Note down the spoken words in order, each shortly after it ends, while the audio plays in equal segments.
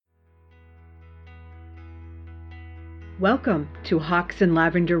Welcome to Hawks and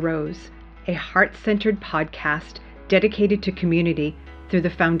Lavender Rose, a heart-centered podcast dedicated to community through the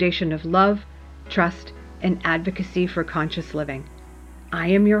foundation of love, trust, and advocacy for conscious living. I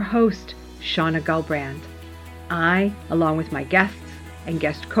am your host, Shauna Gulbrand. I, along with my guests and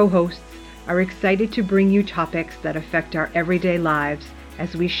guest co-hosts, are excited to bring you topics that affect our everyday lives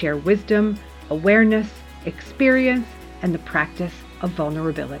as we share wisdom, awareness, experience, and the practice of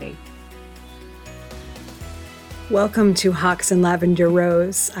vulnerability. Welcome to Hawks and Lavender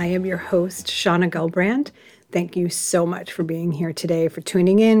Rose. I am your host, Shauna Gulbrand. Thank you so much for being here today, for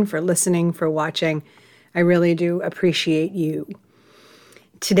tuning in, for listening, for watching. I really do appreciate you.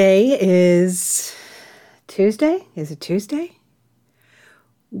 Today is Tuesday. Is it Tuesday?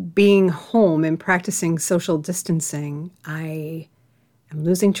 Being home and practicing social distancing, I am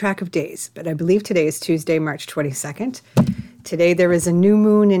losing track of days, but I believe today is Tuesday, March 22nd. Today there is a new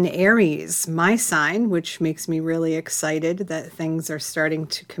moon in Aries, my sign, which makes me really excited that things are starting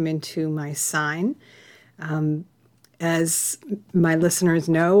to come into my sign. As my listeners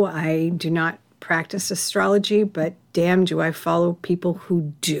know, I do not practice astrology, but damn do I follow people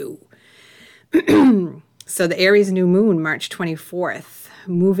who do. So the Aries new moon, March 24th,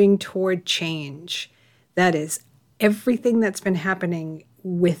 moving toward change. That is everything that's been happening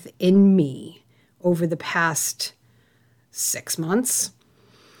within me over the past 6 months.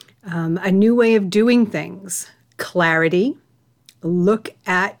 A new way of doing things, clarity, look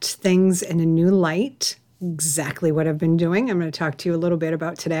at things in a new light, exactly what I've been doing. I'm going to talk to you a little bit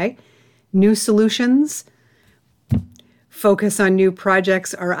about today. New solutions, focus on new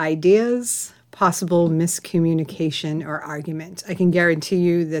projects or ideas, possible miscommunication or argument. I can guarantee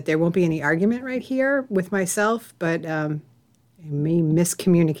you that there won't be any argument right here with myself, but I may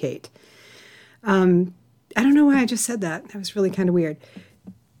miscommunicate. I don't know why I just said that. That was really kind of weird.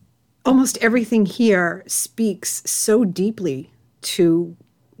 Almost everything here speaks so deeply to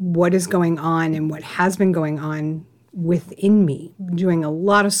what is going on and what has been going on within me. I'm doing a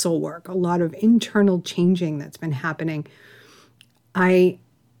lot of soul work, a lot of internal changing that's been happening. I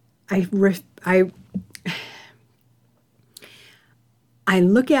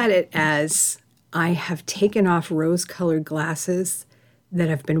look at it as I have taken off rose-colored glasses that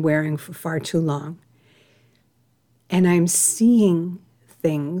I've been wearing for far too long. And I'm seeing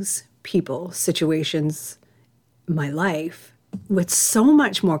things, people, situations, my life with so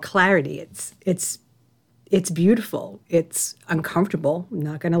much more clarity. It's beautiful. It's uncomfortable. I'm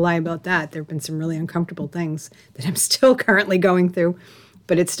not going to lie about that. There have been some really uncomfortable things that I'm still currently going through,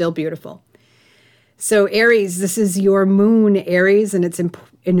 but it's still beautiful. So Aries, this is your moon, Aries, and it's an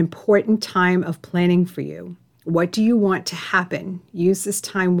important time of planning for you. What do you want to happen? Use this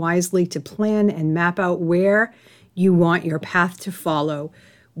time wisely to plan and map out where you want your path to follow.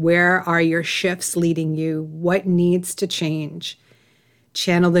 Where are your shifts leading you? What needs to change?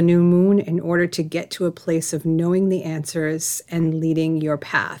 Channel the new moon in order to get to a place of knowing the answers and leading your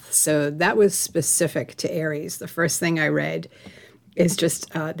path. So that was specific to Aries. The first thing I read is just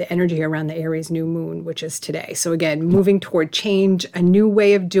the energy around the Aries new moon, which is today. So again, moving toward change, a new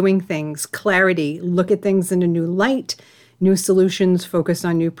way of doing things, clarity, look at things in a new light, new solutions, focus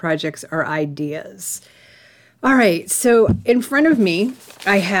on new projects or ideas. All right, so in front of me,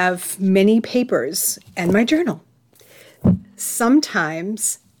 I have many papers and my journal.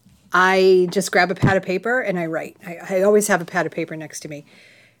 Sometimes I just grab a pad of paper and I write. I always have a pad of paper next to me.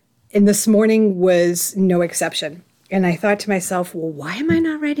 And this morning was no exception. And I thought to myself, well, why am I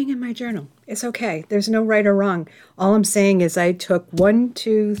not writing in my journal? It's okay. There's no right or wrong. All I'm saying is I took 5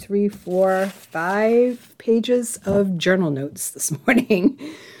 pages of journal notes this morning.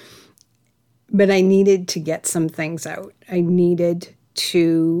 But I needed to get some things out. I needed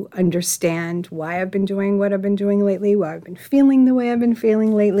to understand why I've been doing what I've been doing lately, why I've been feeling the way I've been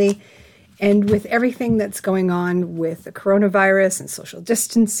feeling lately. And with everything that's going on with the coronavirus and social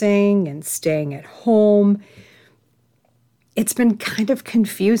distancing and staying at home, it's been kind of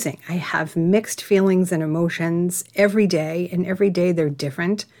confusing. I have mixed feelings and emotions every day, and every day they're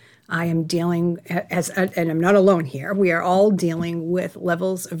different. I am dealing, and I'm not alone here, we are all dealing with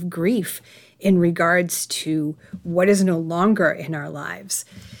levels of grief in regards to what is no longer in our lives.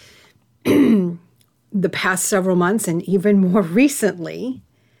 The past several months, and even more recently,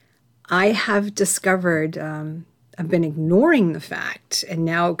 I have discovered, I've been ignoring the fact and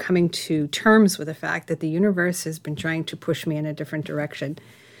now coming to terms with the fact that the universe has been trying to push me in a different direction.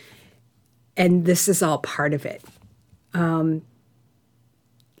 And this is all part of it.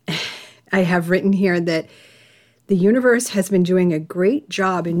 I have written here that the universe has been doing a great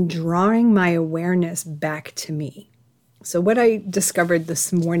job in drawing my awareness back to me. So what I discovered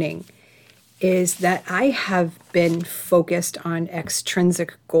this morning is that I have been focused on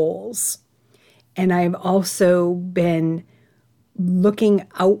extrinsic goals. And I've also been looking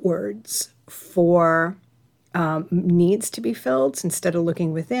outwards for needs to be filled. Instead of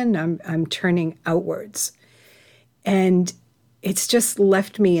looking within, I'm turning outwards. And it's just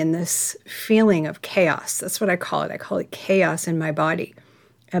left me in this feeling of chaos. That's what I call it. I call it chaos in my body.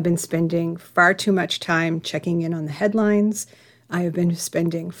 I've been spending far too much time checking in on the headlines. I have been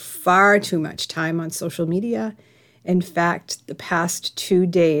spending far too much time on social media. In fact, the past 2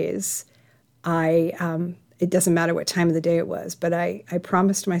 days, it doesn't matter what time of the day it was, but I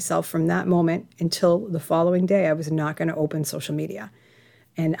promised myself from that moment until the following day, I was not going to open social media.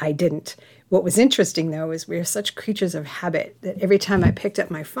 And I didn't. What was interesting, though, is we're such creatures of habit that every time I picked up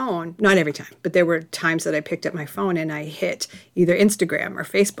my phone, not every time, but there were times that I picked up my phone and I hit either Instagram or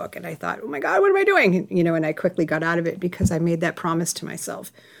Facebook, and I thought, oh my God, what am I doing? And I quickly got out of it because I made that promise to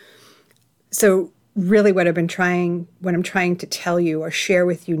myself. So really what I'm trying to tell you or share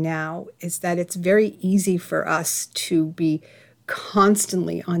with you now is that it's very easy for us to be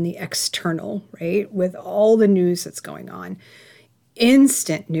constantly on the external, right? With all the news that's going on.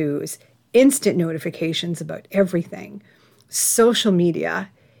 Instant news, instant notifications about everything. Social media,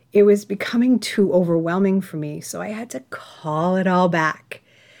 it was becoming too overwhelming for me, so I had to call it all back.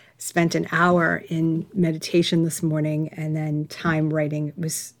 Spent an hour in meditation this morning and then time writing.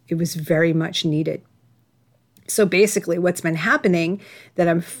 It was very much needed. So basically what's been happening that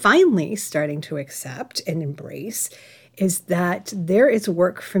I'm finally starting to accept and embrace is that there is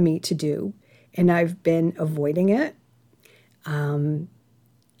work for me to do, and I've been avoiding it.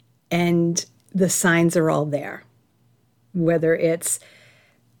 And the signs are all there, whether it's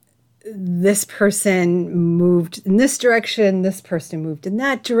this person moved in this direction, this person moved in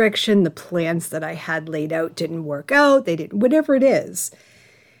that direction, the plans that I had laid out didn't work out, they didn't, whatever it is.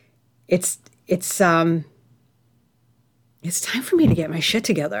 It's time for me to get my shit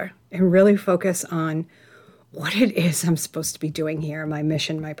together and really focus on what it is I'm supposed to be doing here, my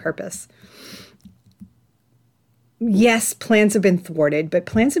mission, my purpose. Yes, plans have been thwarted, but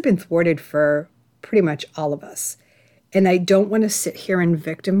plans have been thwarted for pretty much all of us. And I don't want to sit here in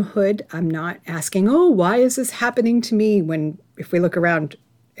victimhood. I'm not asking, oh, why is this happening to me? When, if we look around,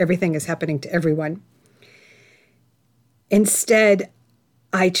 everything is happening to everyone. Instead,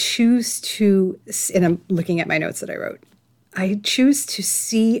 I choose to, and I'm looking at my notes that I wrote, I choose to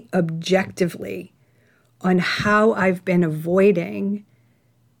see objectively on how I've been avoiding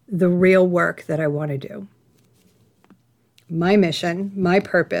the real work that I want to do. My mission, my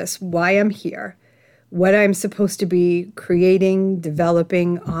purpose, why I'm here, what I'm supposed to be creating,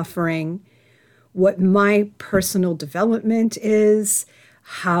 developing, offering, what my personal development is,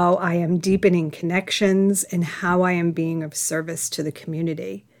 how I am deepening connections, and how I am being of service to the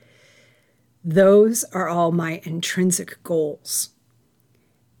community. Those are all my intrinsic goals.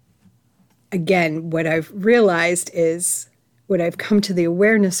 Again, what I've realized is, what I've come to the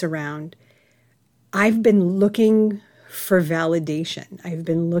awareness around, I've been looking for validation. I've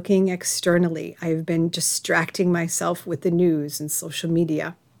been looking externally. I've been distracting myself with the news and social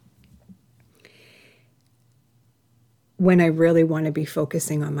media when I really want to be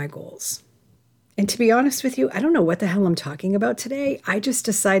focusing on my goals. And to be honest with you, I don't know what the hell I'm talking about today. I just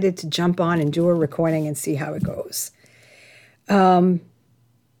decided to jump on and do a recording and see how it goes. A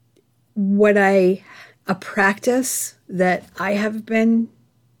practice that I have been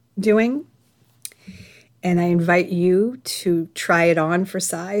doing, and I invite you to try it on for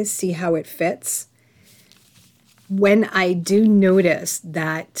size, see how it fits. When I do notice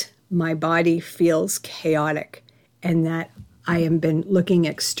that my body feels chaotic and that I have been looking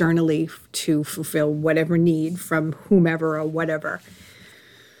externally to fulfill whatever need from whomever or whatever,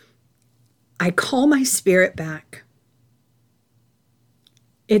 I call my spirit back.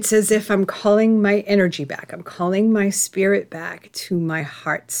 It's as if I'm calling my energy back. I'm calling my spirit back to my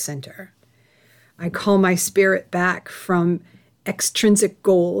heart center. I call my spirit back from extrinsic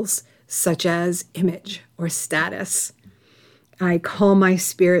goals such as image or status. I call my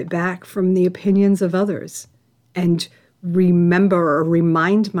spirit back from the opinions of others and remember or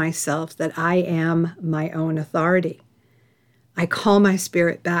remind myself that I am my own authority. I call my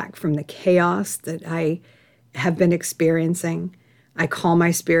spirit back from the chaos that I have been experiencing. I call my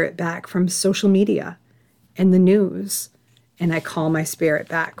spirit back from social media and the news. And I call my spirit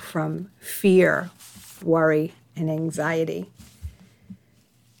back from fear, worry, and anxiety.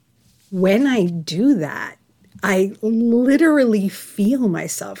 When I do that, I literally feel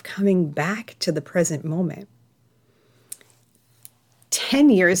myself coming back to the present moment. 10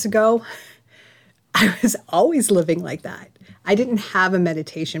 years ago, I was always living like that. I didn't have a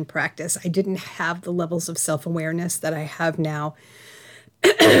meditation practice. I didn't have the levels of self-awareness that I have now.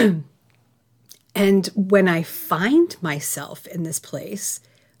 And when I find myself in this place,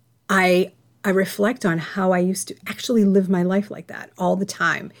 I reflect on how I used to actually live my life like that all the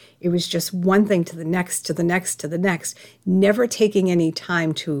time. It was just one thing to the next, to the next, to the next, never taking any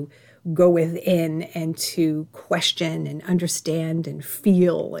time to go within and to question and understand and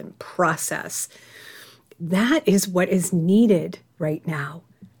feel and process. That is what is needed right now,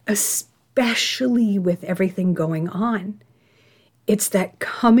 especially with everything going on. It's that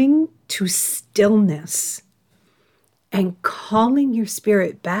coming to stillness and calling your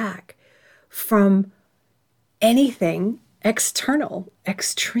spirit back from anything external,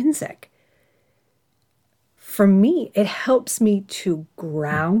 extrinsic. For me, it helps me to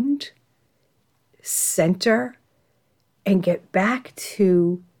ground, center, and get back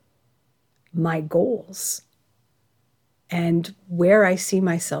to my goals and where I see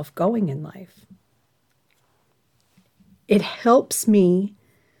myself going in life. It helps me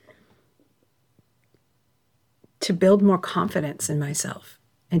to build more confidence in myself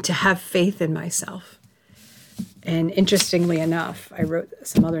and to have faith in myself. And interestingly enough, I wrote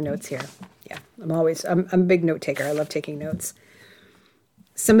some other notes here. Yeah, I'm a big note taker. I love taking notes.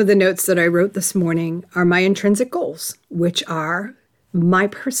 Some of the notes that I wrote this morning are my intrinsic goals, which are my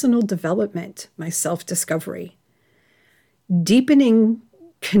personal development, my self-discovery, deepening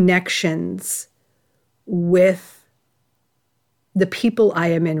connections with the people I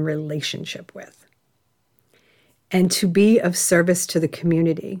am in relationship with, and to be of service to the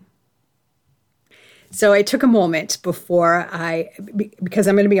community. So I took a moment because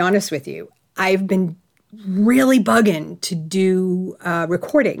I'm going to be honest with you, I've been really bugging to do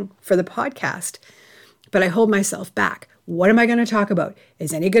recording for the podcast, but I hold myself back. What am I going to talk about?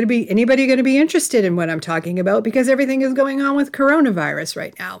 Is anybody going to be interested in what I'm talking about? Because everything is going on with coronavirus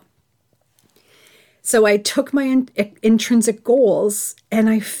right now. So I took my intrinsic goals and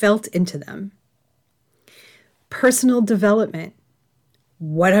I felt into them. Personal development,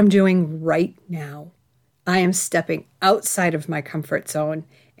 what I'm doing right now. I am stepping outside of my comfort zone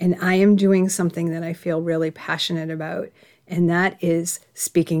and I am doing something that I feel really passionate about, and that is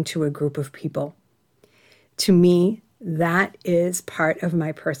speaking to a group of people. To me, that is part of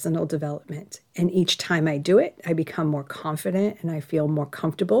my personal development. And each time I do it, I become more confident and I feel more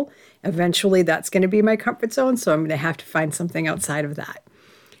comfortable. Eventually, that's going to be my comfort zone, so I'm going to have to find something outside of that.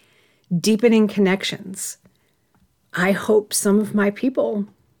 Deepening connections. I hope some of my people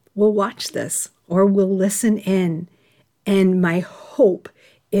will watch this or will listen in. And my hope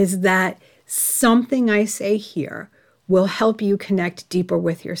is that something I say here will help you connect deeper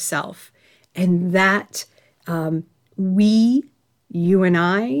with yourself. And that you and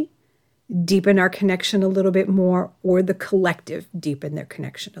I, deepen our connection a little bit more, or the collective deepen their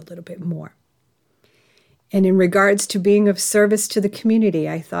connection a little bit more. And in regards to being of service to the community,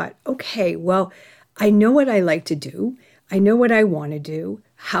 I thought, okay, well, I know what I like to do. I know what I want to do.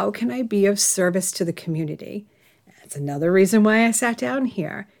 How can I be of service to the community? That's another reason why I sat down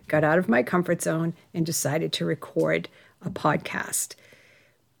here, got out of my comfort zone, and decided to record a podcast.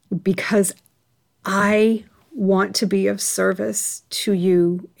 Because I want to be of service to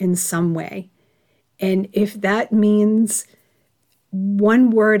you in some way. And if that means one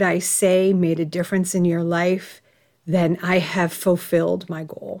word I say made a difference in your life, then I have fulfilled my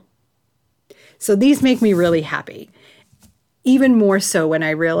goal. So these make me really happy. Even more so when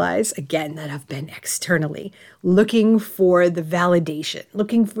I realize, again, that I've been externally looking for the validation,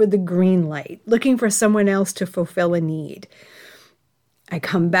 looking for the green light, looking for someone else to fulfill a need. I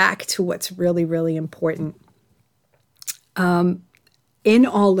come back to what's really, really important. In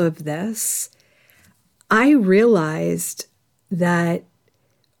all of this, I realized that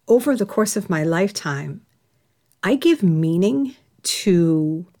over the course of my lifetime, I give meaning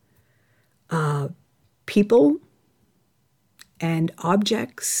to people and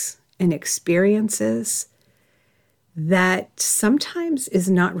objects and experiences that sometimes is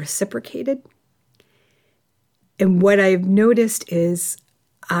not reciprocated. And what I've noticed is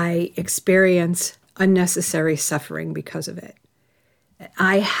I experience unnecessary suffering because of it.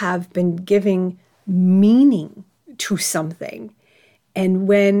 I have been giving meaning to something. And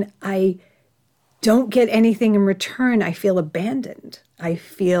when I don't get anything in return, I feel abandoned. I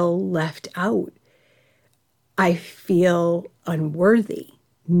feel left out. I feel unworthy,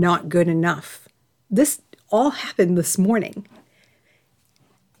 not good enough. This all happened this morning.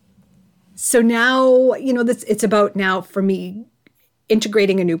 So now, it's about now for me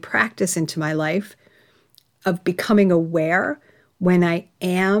integrating a new practice into my life of becoming aware when I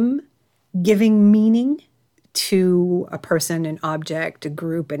am giving meaning to a person, an object, a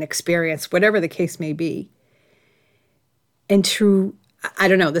group, an experience, whatever the case may be. And I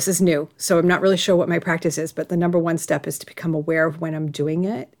don't know, this is new, so I'm not really sure what my practice is, but the number one step is to become aware of when I'm doing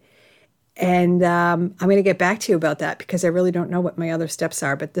it. And I'm going to get back to you about that because I really don't know what my other steps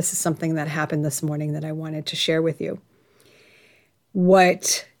are, but this is something that happened this morning that I wanted to share with you.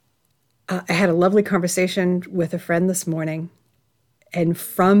 I had a lovely conversation with a friend this morning, and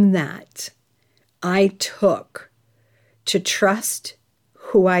from that, I took to trust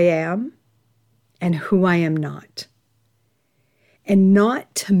who I am and who I am not, and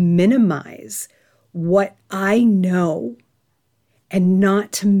not to minimize what I know, and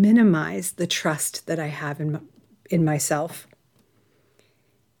not to minimize the trust that I have in myself.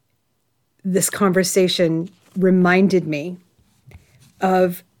 This conversation reminded me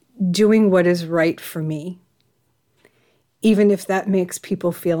of doing what is right for me, even if that makes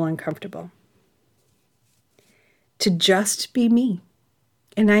people feel uncomfortable. To just be me.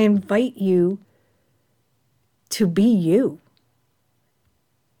 And I invite you to be you.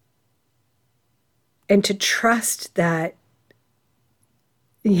 And to trust that,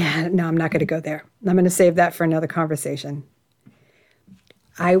 I'm not going to go there. I'm going to save that for another conversation.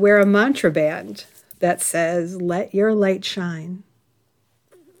 I wear a mantra band that says, let your light shine.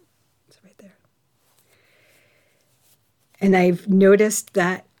 It's right there. And I've noticed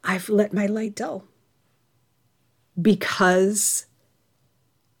that I've let my light dull because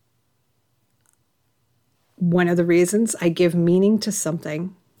one of the reasons I give meaning to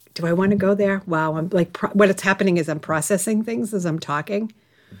something. Do I want to go there? Wow, I'm like, what's happening is I'm processing things as I'm talking.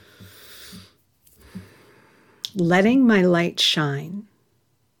 Letting my light shine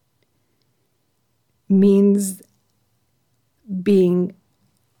means being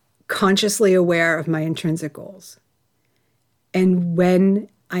consciously aware of my intrinsic goals. And when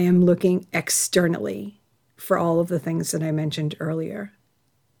I am looking externally for all of the things that I mentioned earlier,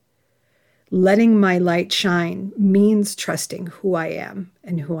 letting my light shine means trusting who I am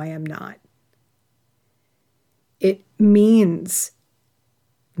and who I am not. It means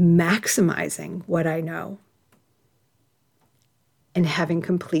maximizing what I know and having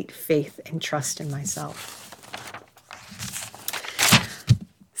complete faith and trust in myself.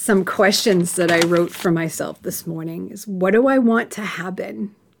 Some questions that I wrote for myself this morning is, what do I want to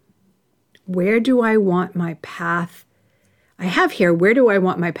happen? Where do I want my path? I have here, where do I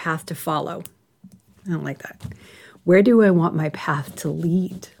want my path to follow? I don't like that. Where do I want my path to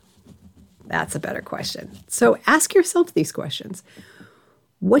lead? That's a better question. So ask yourself these questions.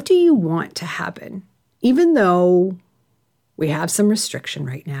 What do you want to happen? Even though we have some restriction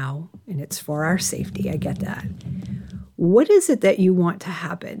right now, and it's for our safety, I get that. What is it that you want to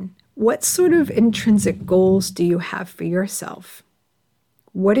happen? What sort of intrinsic goals do you have for yourself?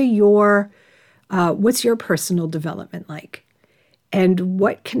 What's your personal development like? And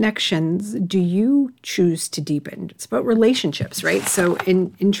what connections do you choose to deepen? It's about relationships, right? So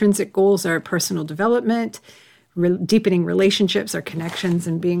intrinsic goals are personal development, deepening relationships or connections,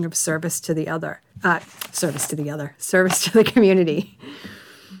 and being of service to the community.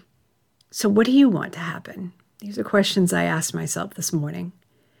 So what do you want to happen? These are questions I asked myself this morning.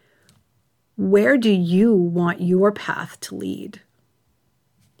 Where do you want your path to lead?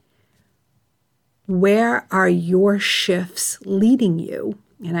 Where are your shifts leading you?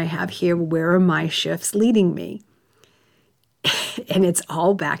 And I have here, where are my shifts leading me? And it's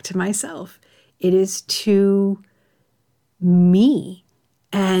all back to myself. It is to me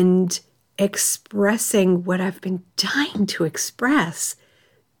and expressing what I've been dying to express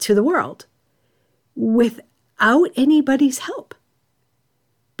to the world without anybody's help.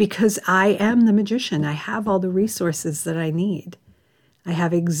 Because I am the magician. I have all the resources that I need. I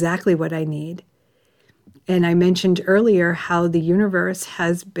have exactly what I need. And I mentioned earlier how the universe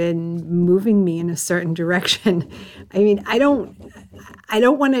has been moving me in a certain direction. I mean, I don't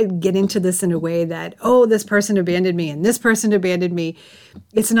want to get into this in a way that, oh, this person abandoned me and this person abandoned me.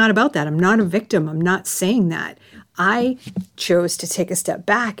 It's not about that. I'm not a victim. I'm not saying that. I chose to take a step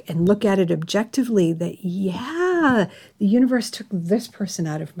back and look at it objectively that, the universe took this person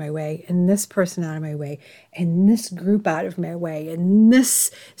out of my way and this person out of my way and this group out of my way and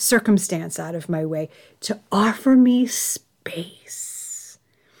this circumstance out of my way to offer me space.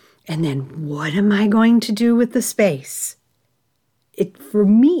 And then what am I going to do with the space? For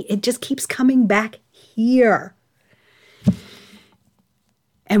me, it just keeps coming back here.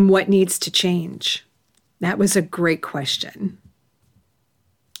 And what needs to change? That was a great question.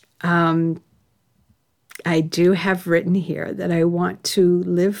 I do have written here that I want to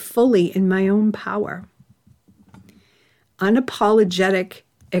live fully in my own power. Unapologetic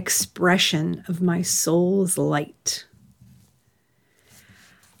expression of my soul's light.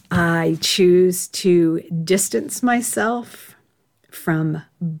 I choose to distance myself from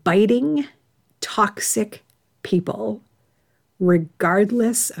biting, toxic people,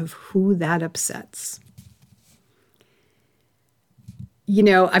 regardless of who that upsets. You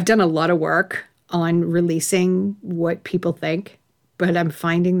know, I've done a lot of work on releasing what people think, but I'm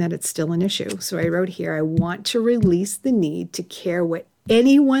finding that it's still an issue. So I wrote here, I want to release the need to care what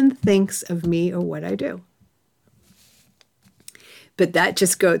anyone thinks of me or what I do. But that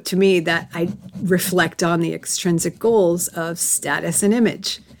just goes to me that I reflect on the extrinsic goals of status and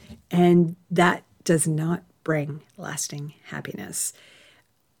image. And that does not bring lasting happiness.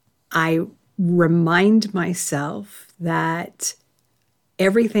 I remind myself that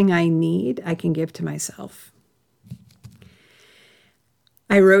everything I need, I can give to myself.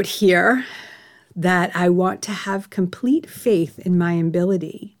 I wrote here that I want to have complete faith in my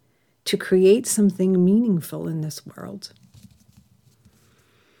ability to create something meaningful in this world.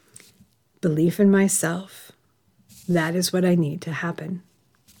 Belief in myself, that is what I need to happen.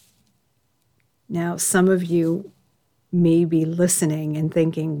 Now, some of you may be listening and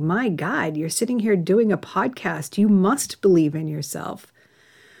thinking, my God, you're sitting here doing a podcast. You must believe in yourself.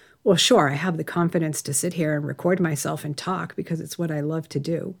 Well, sure, I have the confidence to sit here and record myself and talk because it's what I love to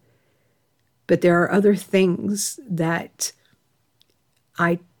do. But there are other things that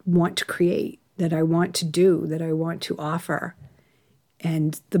I want to create, that I want to do, that I want to offer.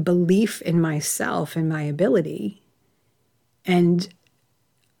 And the belief in myself and my ability and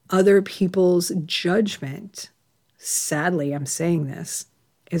other people's judgment, sadly, I'm saying this,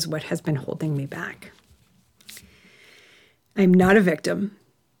 is what has been holding me back. I'm not a victim,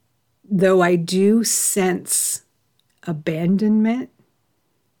 though I do sense abandonment.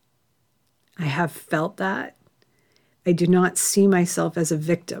 I have felt that. I do not see myself as a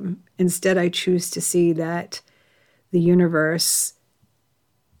victim. Instead, I choose to see that the universe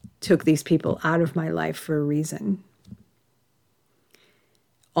took these people out of my life for a reason.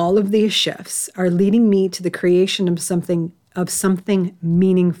 All of these shifts are leading me to the creation of something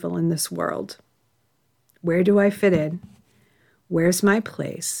meaningful in this world. Where do I fit in? Where's my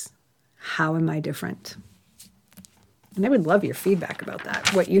place? How am I different? And I would love your feedback about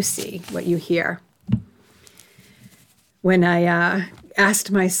that, what you see, what you hear. When I asked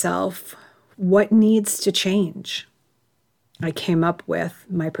myself, what needs to change? I came up with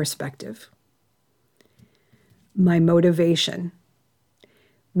my perspective, my motivation.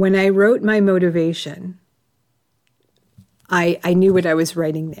 When I wrote my motivation, I knew what I was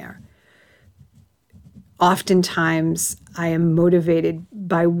writing there. Oftentimes, I am motivated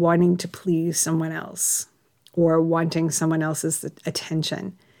by wanting to please someone else or wanting someone else's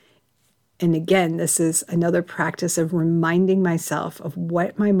attention. And again, this is another practice of reminding myself of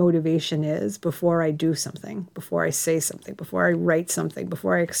what my motivation is before I do something, before I say something, before I write something,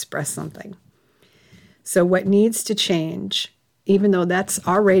 before I express something. So what needs to change, even though that's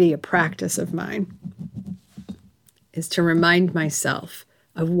already a practice of mine, is to remind myself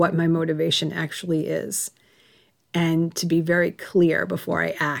of what my motivation actually is and to be very clear before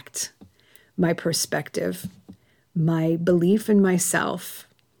I act. My perspective, my belief in myself,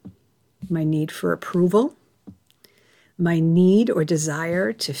 my need for approval, my need or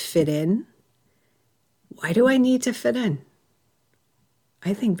desire to fit in. Why do I need to fit in?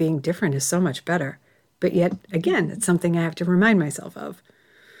 I think being different is so much better. But yet, again, it's something I have to remind myself of.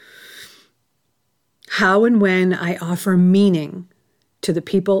 How and when I offer meaning to the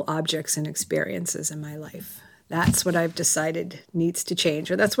people, objects, and experiences in my life. That's what I've decided needs to change,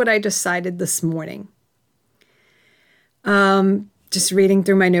 or that's what I decided this morning. Just reading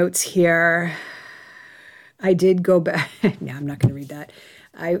through my notes here, I did go back. No, I'm not going to read that.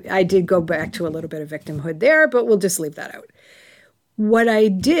 I did go back to a little bit of victimhood there, but we'll just leave that out. What I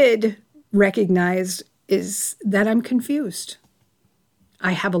did recognize is that I'm confused.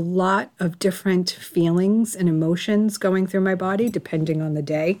 I have a lot of different feelings and emotions going through my body, depending on the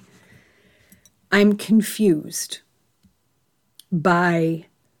day. I'm confused by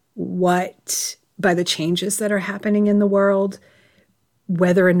the changes that are happening in the world,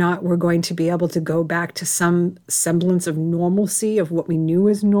 whether or not we're going to be able to go back to some semblance of normalcy, of what we knew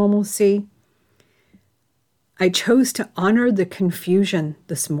as normalcy. I chose to honor the confusion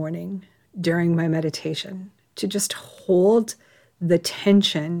this morning during my meditation, to just hold the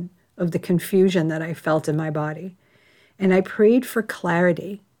tension of the confusion that I felt in my body. And I prayed for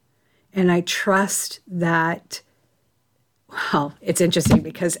clarity. And I trust that, well, it's interesting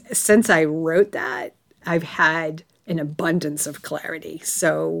because since I wrote that, I've had an abundance of clarity.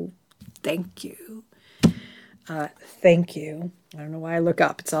 So thank you. Thank you. I don't know why I look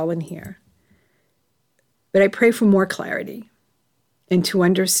up. It's all in here. But I pray for more clarity and to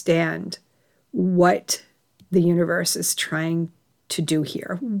understand what the universe is trying to do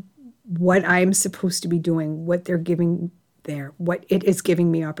here, what I'm supposed to be doing, what they're giving there, what it is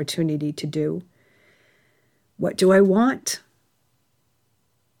giving me opportunity to do. What do I want?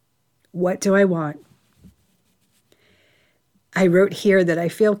 What do I want? I wrote here that I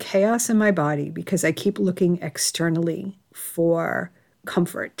feel chaos in my body because I keep looking externally for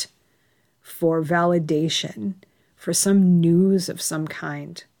comfort, for validation, for some news of some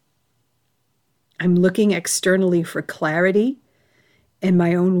kind. I'm looking externally for clarity and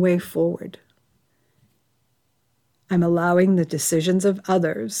my own way forward. I'm allowing the decisions of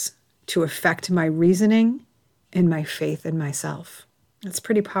others to affect my reasoning and my faith in myself. That's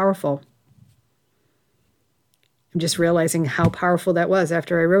pretty powerful. I'm just realizing how powerful that was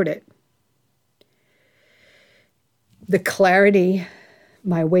after I wrote it. The clarity,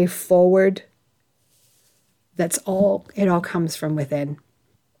 my way forward, it all comes from within.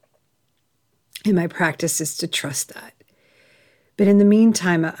 And my practice is to trust that. But in the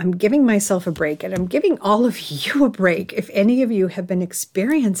meantime, I'm giving myself a break, and I'm giving all of you a break. If any of you have been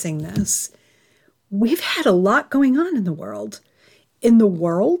experiencing this, we've had a lot going on in the world,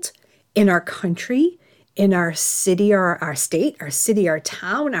 in our country, in our city or our state, our city, our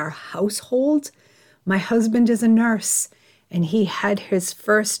town, our household. My husband is a nurse, and he had his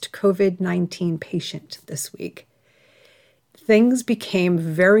first COVID-19 patient this week. Things became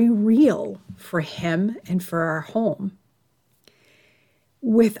very real for him and for our home.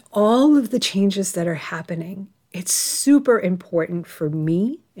 With all of the changes that are happening, it's super important for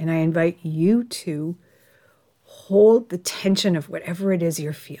me, and I invite you to hold the tension of whatever it is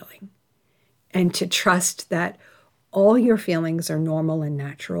you're feeling, and to trust that all your feelings are normal and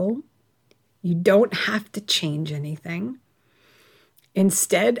natural. You don't have to change anything.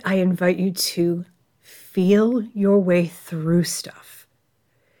 Instead, I invite you to feel your way through stuff.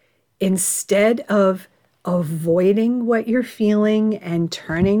 Instead of avoiding what you're feeling and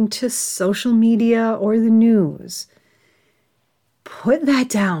turning to social media or the news, put that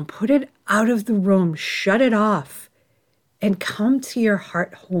down, put it out of the room, shut it off, and come to your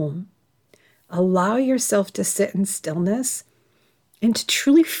heart home. Allow yourself to sit in stillness and to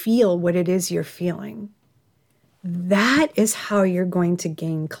truly feel what it is you're feeling. That is how you're going to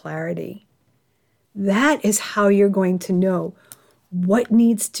gain clarity. That is how you're going to know what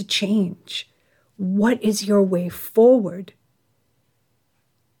needs to change. What is your way forward?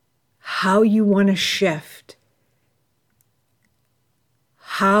 How you want to shift.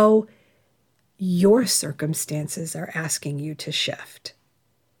 How your circumstances are asking you to shift.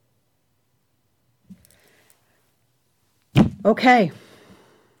 Okay,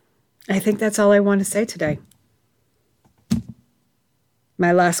 I think that's all I want to say today.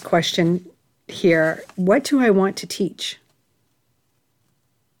 My last question here, what do I want to teach?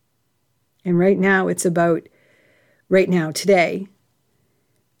 And today,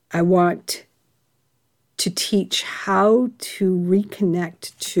 I want to teach how to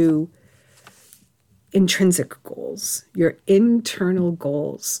reconnect to intrinsic goals, your internal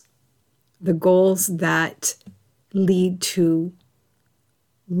goals, the goals that lead to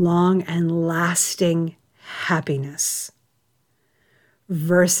long and lasting happiness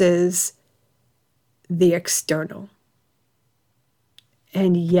versus the external.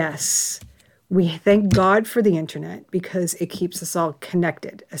 And yes, we thank God for the internet because it keeps us all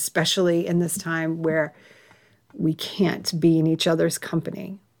connected, especially in this time where we can't be in each other's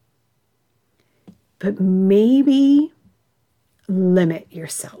company. But maybe limit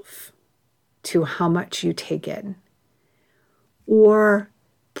yourself to how much you take in. Or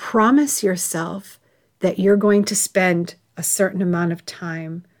promise yourself that you're going to spend a certain amount of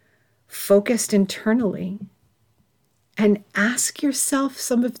time focused internally and ask yourself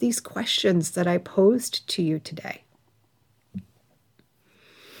some of these questions that I posed to you today.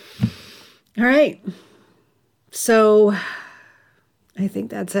 All right. So I think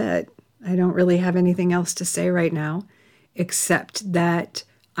that's it. I don't really have anything else to say right now, except that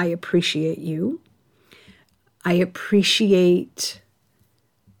I appreciate you. I appreciate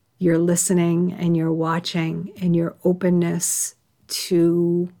your listening and your watching and your openness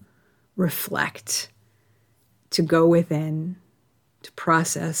to reflect, to go within, to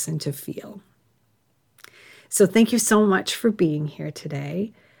process, and to feel. So thank you so much for being here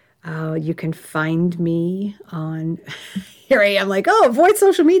today. You can find me on, here I am like, avoid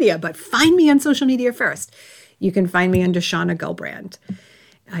social media, but find me on social media first. You can find me under Shauna Gelbrand.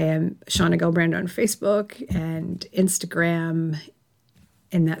 I am Shauna Gelbrand on Facebook and Instagram,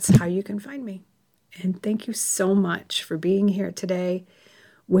 and that's how you can find me. And thank you so much for being here today.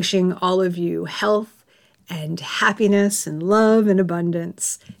 Wishing all of you health and happiness and love and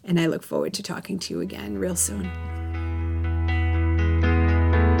abundance. And I look forward to talking to you again real soon.